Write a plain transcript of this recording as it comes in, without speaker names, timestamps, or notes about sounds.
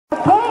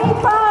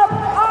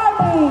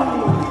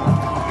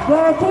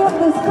Their team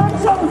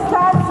description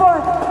stands for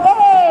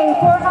A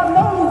for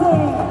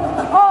amazing,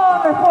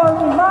 R for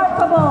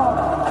remarkable,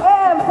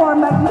 M for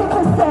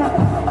magnificent,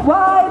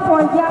 Y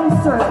for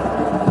youngster.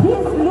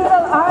 This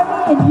little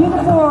army in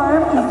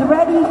uniform is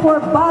ready for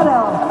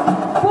battle,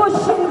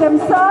 pushing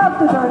themselves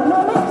to their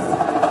limits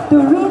to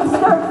reach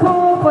their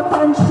full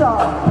potential.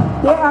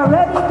 They are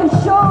ready to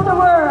show the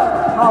world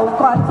how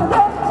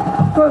confident,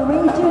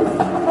 courageous,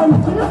 and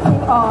cute they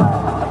are.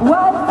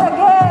 Once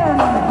again,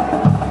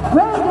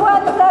 grade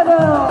 1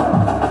 level,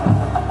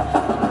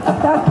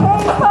 the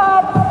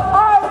K-pop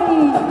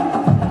Army.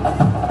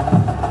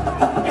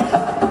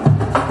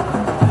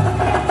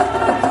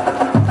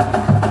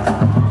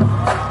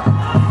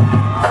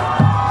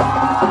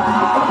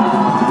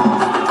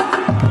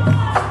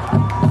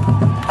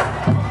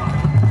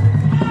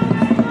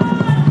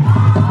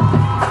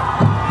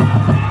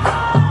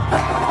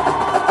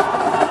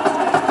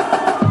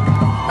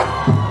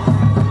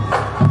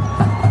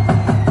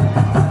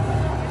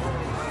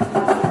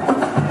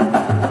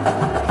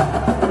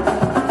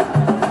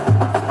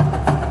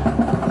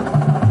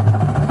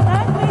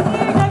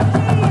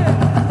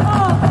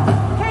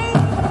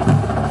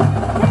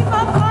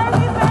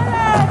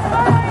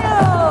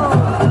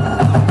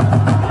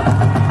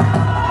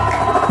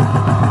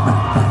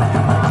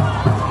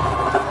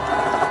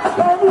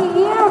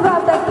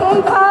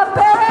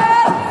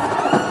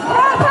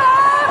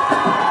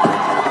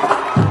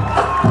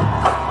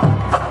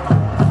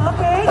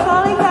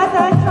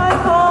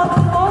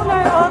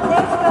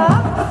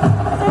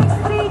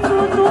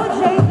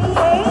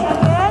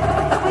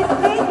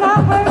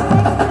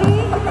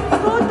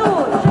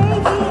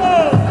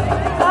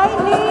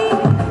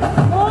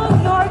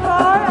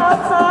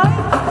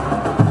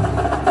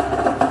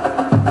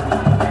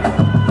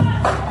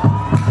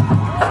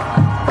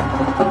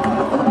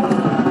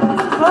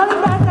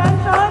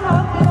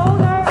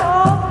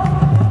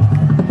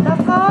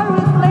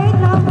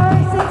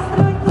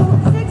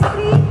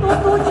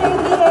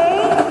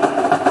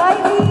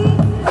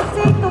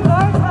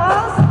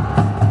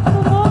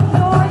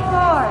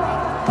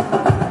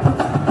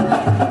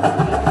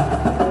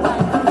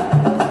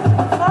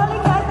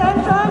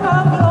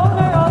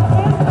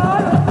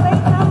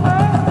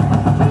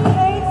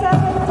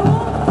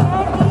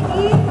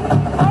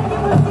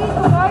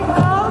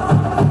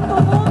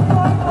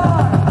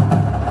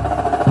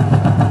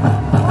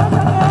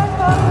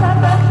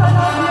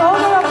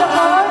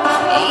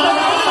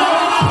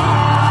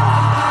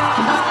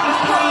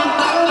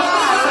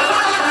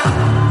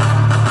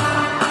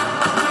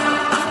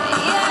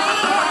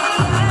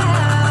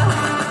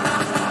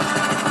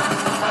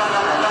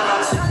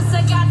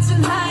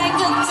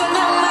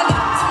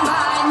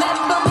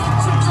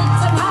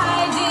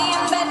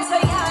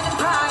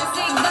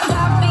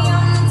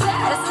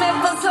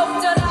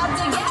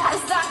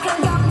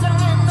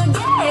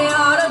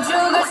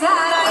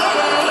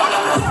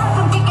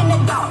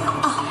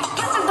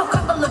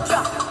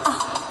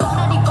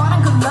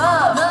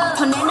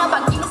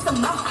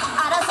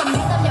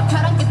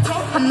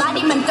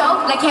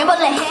 Like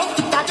해볼래 해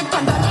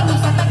따뜻한 떨림이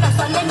새빨간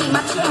설렘이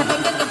마치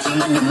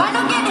해변가겠지만 your mind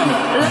don't get in it.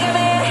 Look at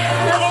me,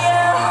 look at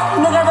you.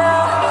 누가 더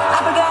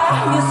아플까?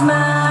 You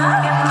smile.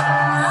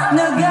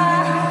 누가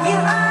you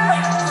are.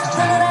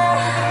 하늘에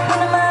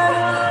하는 말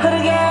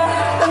흐르게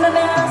끝내면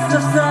수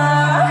없어.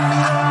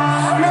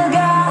 누가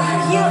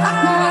you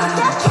are.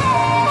 어떡해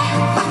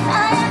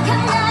나약한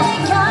나를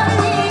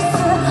견딜 수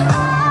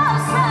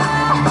없어.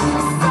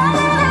 사랑을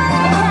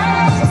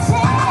해야지.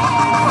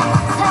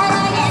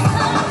 사랑의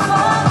숨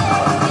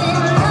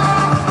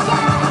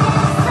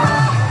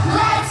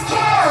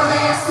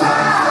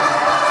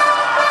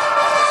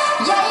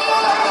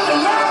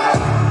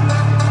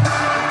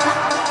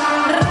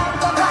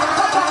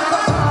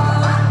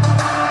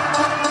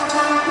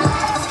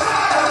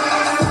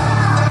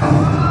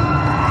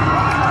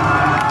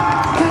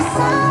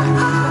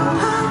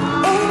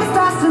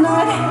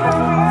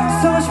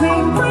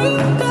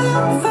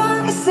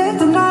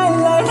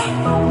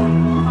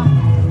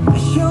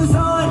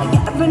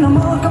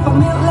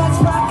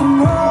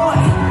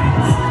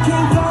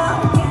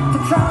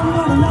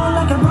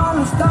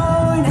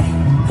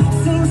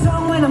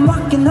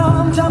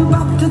jump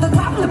up to the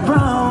top of the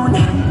brown.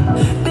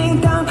 Ding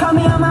dong, call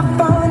me on my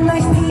phone.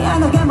 Nice tea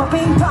and I'll get my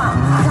ping pong.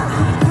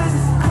 This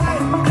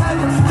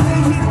is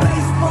crazy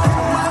baseball.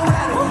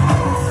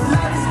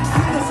 Life is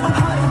sweet as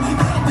honey.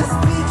 This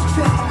beach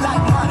trip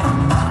like money.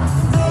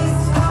 This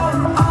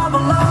home all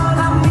alone.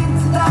 I'm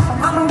into that.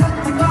 I'm good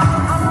to go.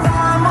 I'm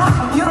down.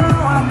 You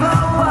know I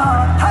blow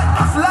up. Hey,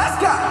 so let's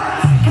go.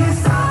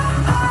 'Cause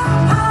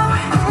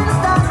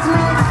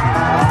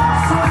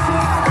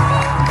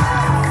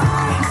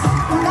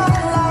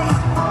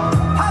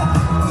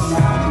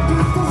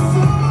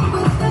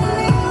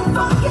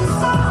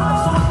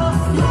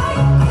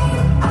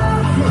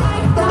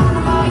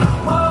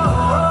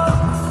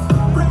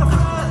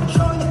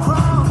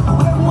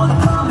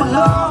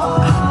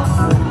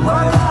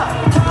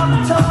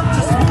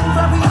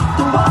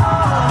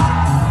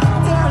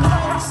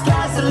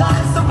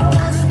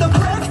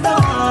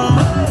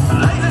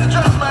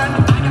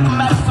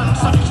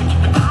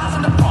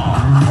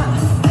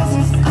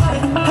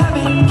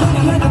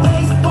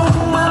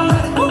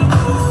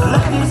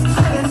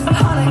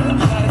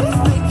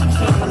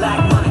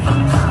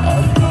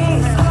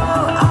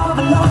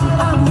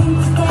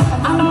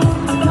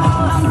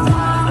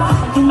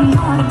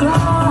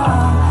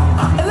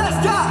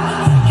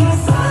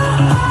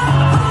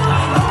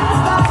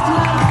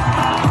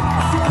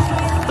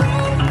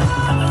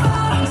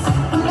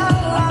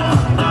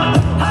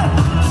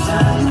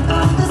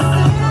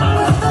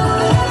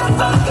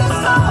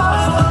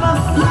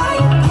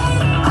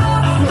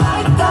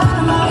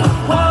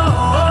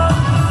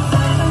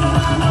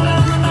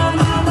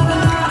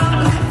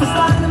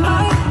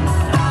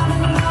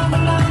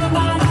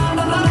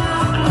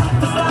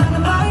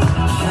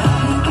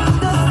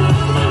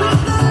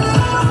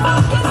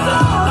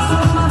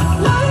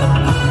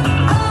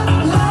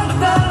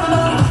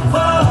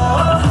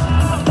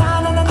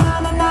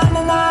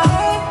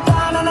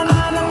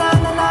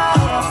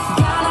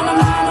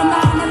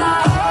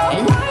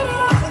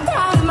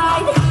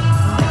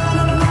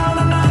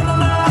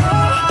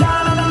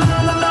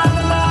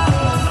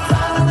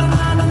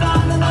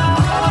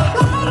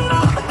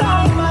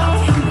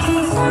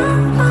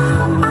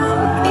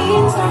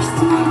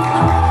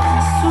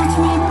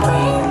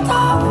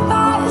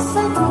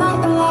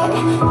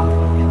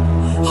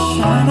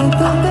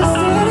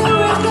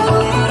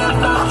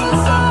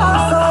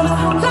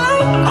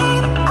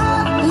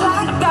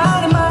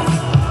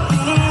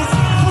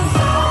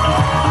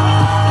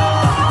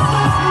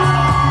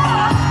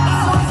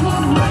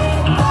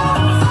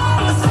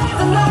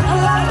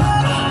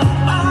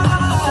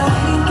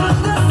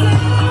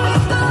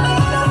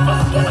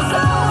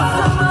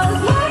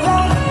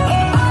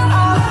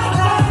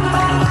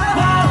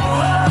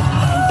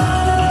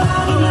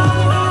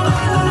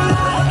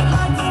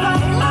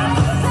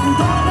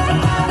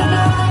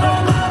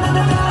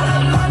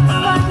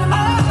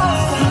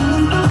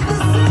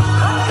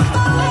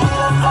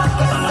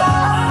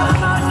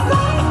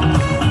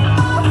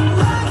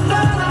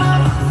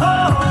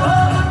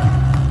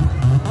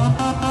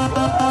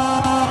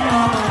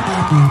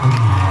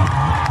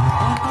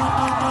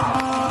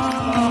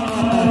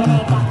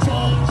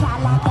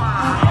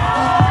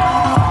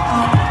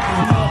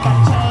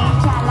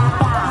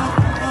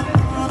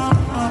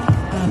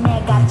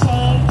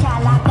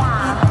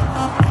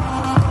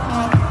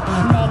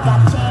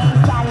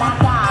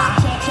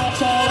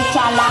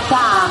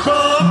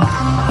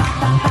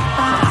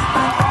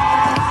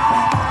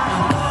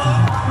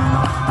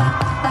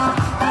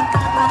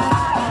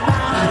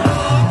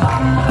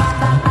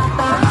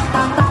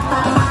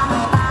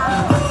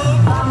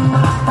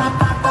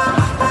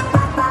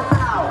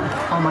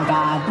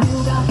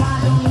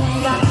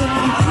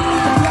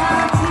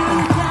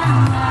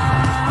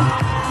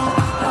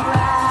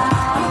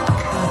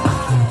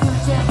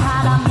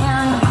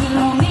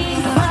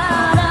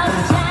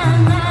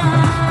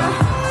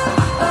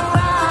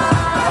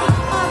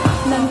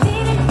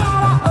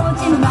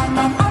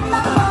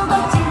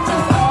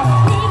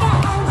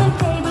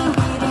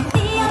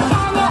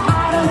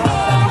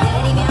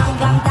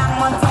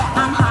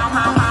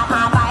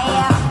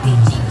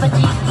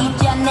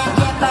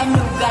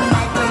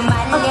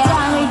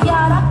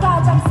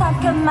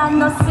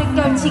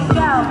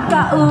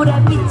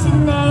거울에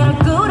비친 내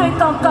얼굴을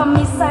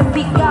꼼꼼히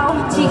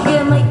살피고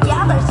지금은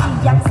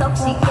 8시 약속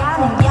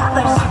시간은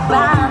 8시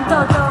반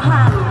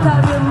도도한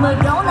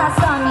걸음으로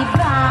나선 이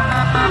밤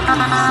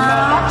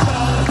내가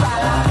제일 잘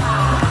나가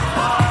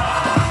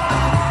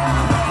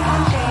내가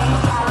제일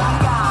잘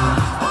나가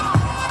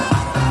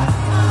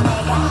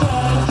내가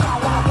제일 잘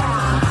나가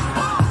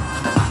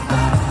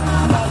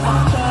내가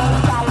제일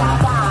잘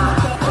나가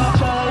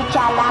제일 잘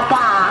나가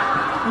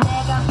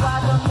내가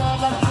봐도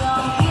내가 좀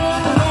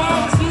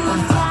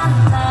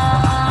끝내주잖아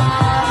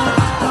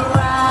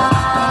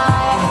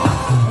Right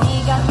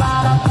네가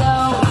따라도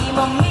이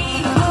몸이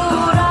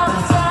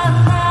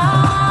부럽잖아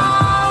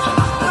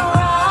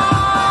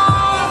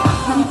Right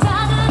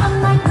남자들은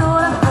날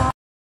돌아보고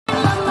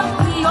넌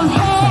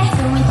필요해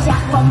숨을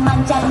잡고만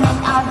잡는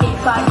어딜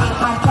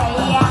버리한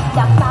타이야 더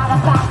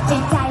빨아빠진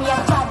타이어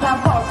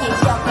쳐다보기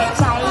좋게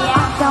차이야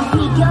넌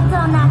비교도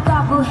나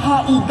거부해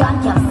이건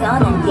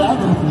겸손한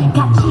얘기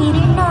가치를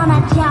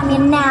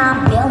논하자면 난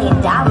 $1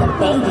 billion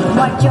baby 뭘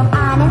좀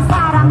아는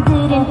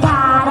사람들은 다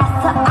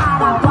알아서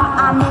알아봐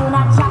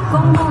아무나 자꾸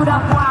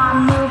물어봐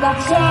누가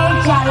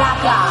제일 잘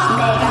나가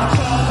내가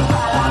제일 잘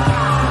나가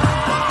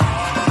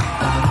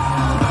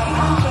내가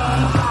제일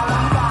잘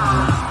나가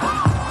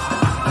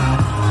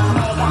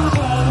내가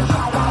제일 잘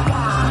나가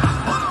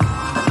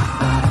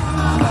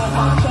내가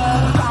제일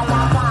잘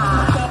나가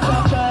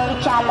제일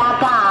잘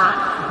나가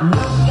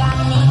누가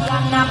네가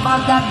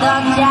나보다 더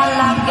잘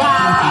나가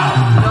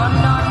No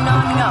no no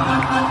no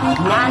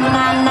나 나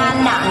나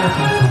나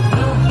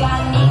누가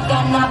네가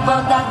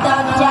나보다 더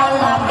잘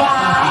나가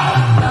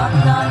No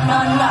no no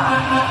no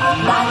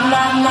나 나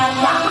나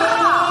나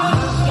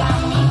누가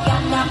네가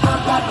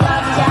나보다 더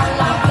잘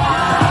나가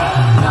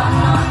No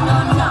no no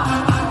no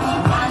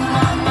나 나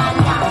나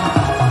나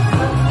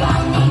누가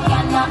네가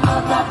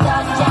나보다 더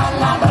잘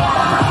나가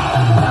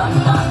No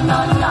no no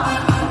no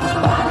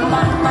나 나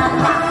나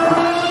나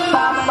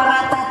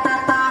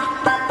빠빠라따따따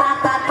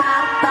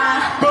따따따따따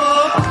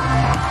bitch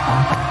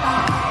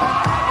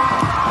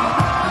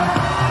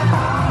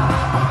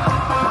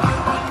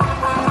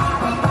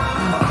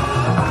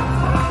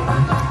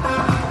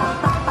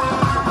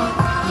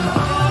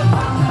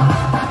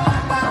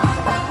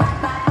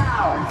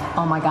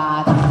Oh my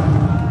god. 10,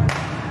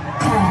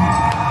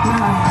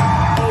 9,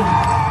 8,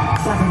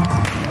 7,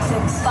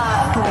 6,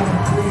 5, 4,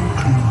 3, 2,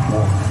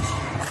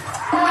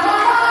 1.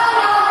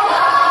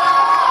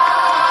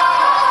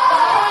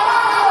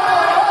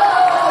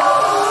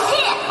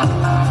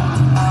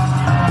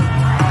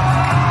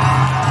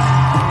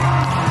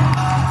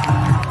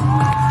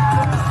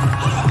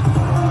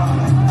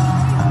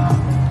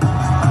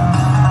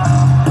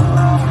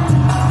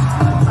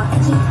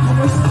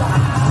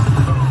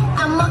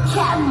 I'm a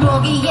cat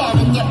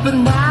보기에는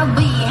예쁜 나비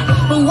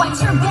But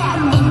watch your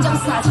back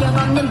인정사정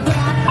없는 백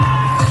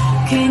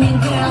그냥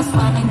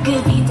girls와는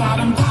급이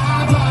다른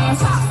pattern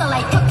Soft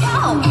like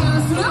cocoa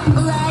and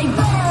smooth like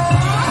butter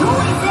Who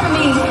is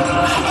enemy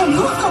and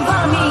who's so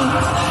bother me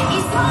이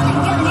선을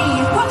가니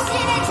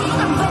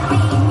확실해지는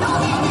baby No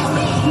man is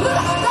me 누가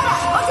따라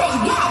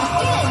언제야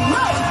이는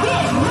너의 위에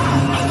난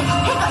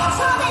해가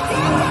처음에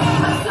댄스의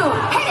박수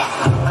Hit it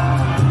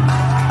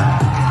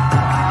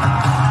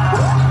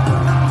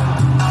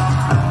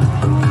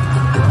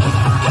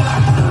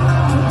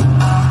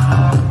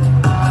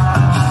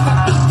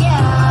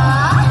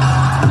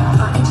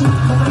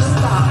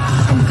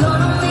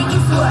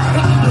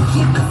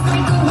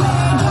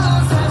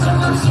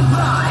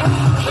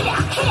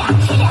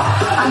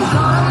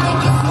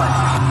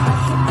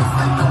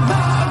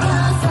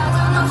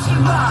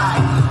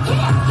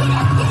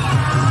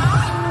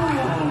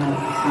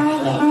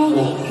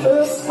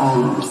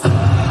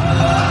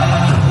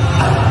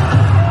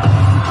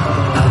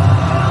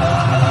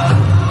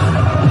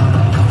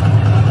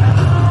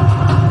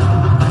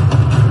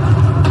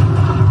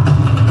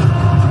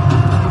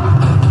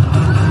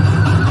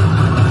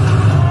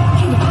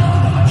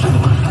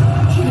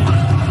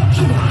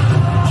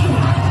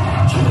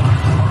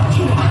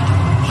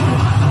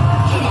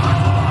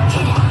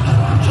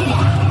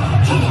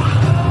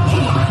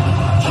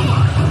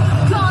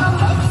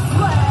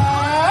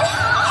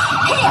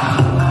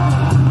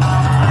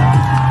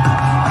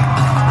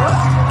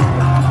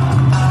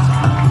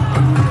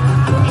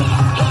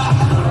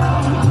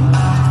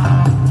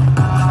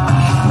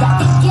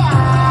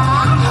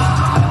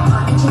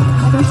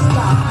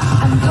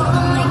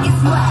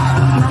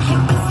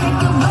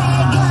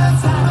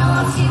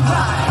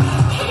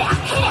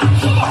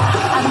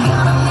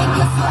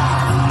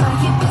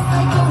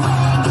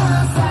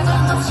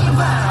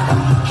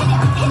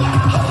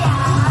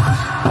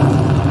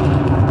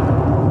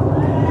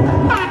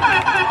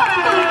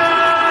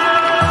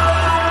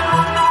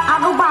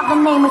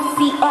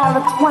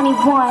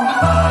CL21.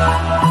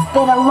 It's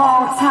been a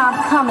long time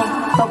coming,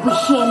 but we're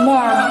here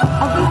now.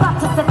 And we about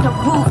to set the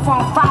roof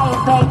on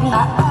fire,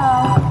 baby.